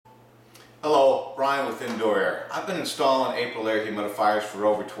Hello, Brian with Indoor Air. I've been installing Aprilaire humidifiers for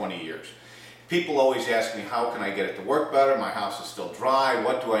over 20 years. People always ask me, how can I get it to work better? My house is still dry.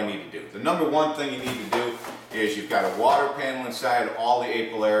 What do I need to do? The number one thing you need to do is you've got a water panel inside all the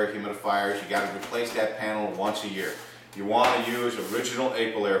Aprilaire humidifiers. You got to replace that panel once a year. You want to use original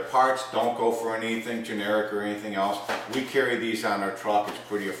Aprilaire parts. Don't go for anything generic or anything else. We carry these on our truck. It's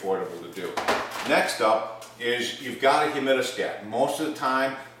pretty affordable to do. Next up is you've got a humidistat. Most of the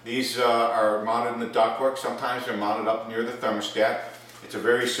time, these are mounted in the ductwork. Sometimes they're mounted up near the thermostat. It's a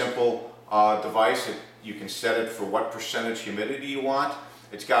very simple device. You can set it for what percentage humidity you want.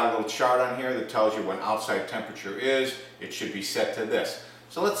 It's got a little chart on here that tells you when outside temperature is. It should be set to this.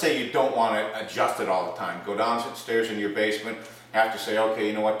 So let's say you don't want to adjust it all the time. Go downstairs in your basement, have to say, okay,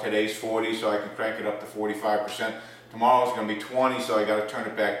 you know what, today's 40, so I can crank it up to 45%. Tomorrow's going to be 20, so I got to turn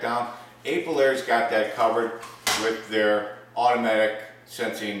it back down. Aprilaire's got that covered with their automatic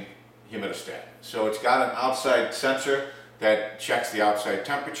sensing humidistat. So it's got an outside sensor that checks the outside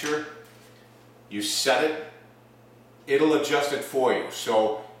temperature. You set it, it'll adjust it for you.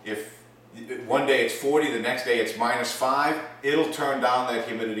 So if one day it's 40, the next day it's -5, it'll turn down that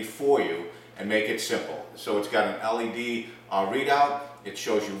humidity for you and make it simple. So it's got an LED readout. It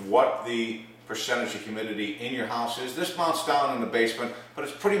shows you what the percentage of humidity in your house is. This mounts down in the basement, but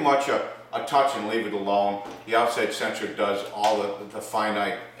it's pretty much a touch and leave it alone. The outside sensor does all the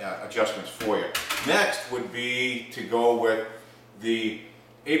finite adjustments for you. Next would be to go with the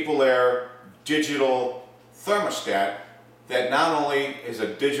Aprilaire digital thermostat that not only is a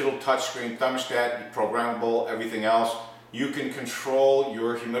digital touchscreen thermostat, programmable, everything else. You can control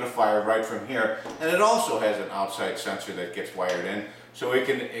your humidifier right from here, and it also has an outside sensor that gets wired in, so it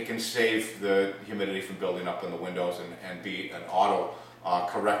can save the humidity from building up in the windows and be an auto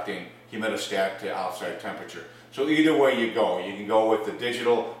correcting humidistat to outside temperature. So either way you go. You can go with the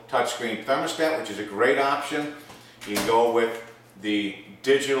digital touchscreen thermostat, which is a great option. You can go with the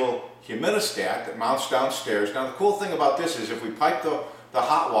digital humidistat that mounts downstairs. Now the cool thing about this is if we pipe the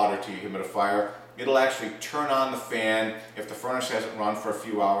hot water to your humidifier, it'll actually turn on the fan. If the furnace hasn't run for a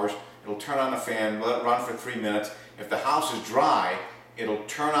few hours, it'll turn on the fan, let it run for 3 minutes. If the house is dry, it'll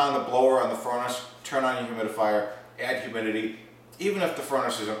turn on the blower on the furnace, turn on your humidifier, add humidity, even if the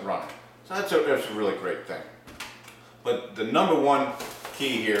furnace isn't running. So that's a really great thing. But the number one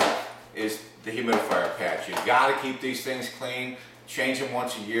key here is the humidifier patch. You've got to keep these things clean, change them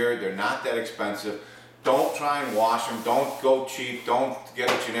once a year. They're not that expensive. Don't try and wash them. Don't go cheap. Don't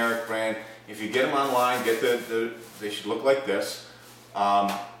get a generic brand. If you get them online, get they should look like this.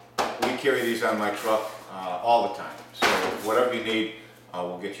 We carry these on my truck all the time. So whatever you need,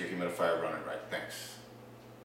 we'll get your humidifier running right. Thanks.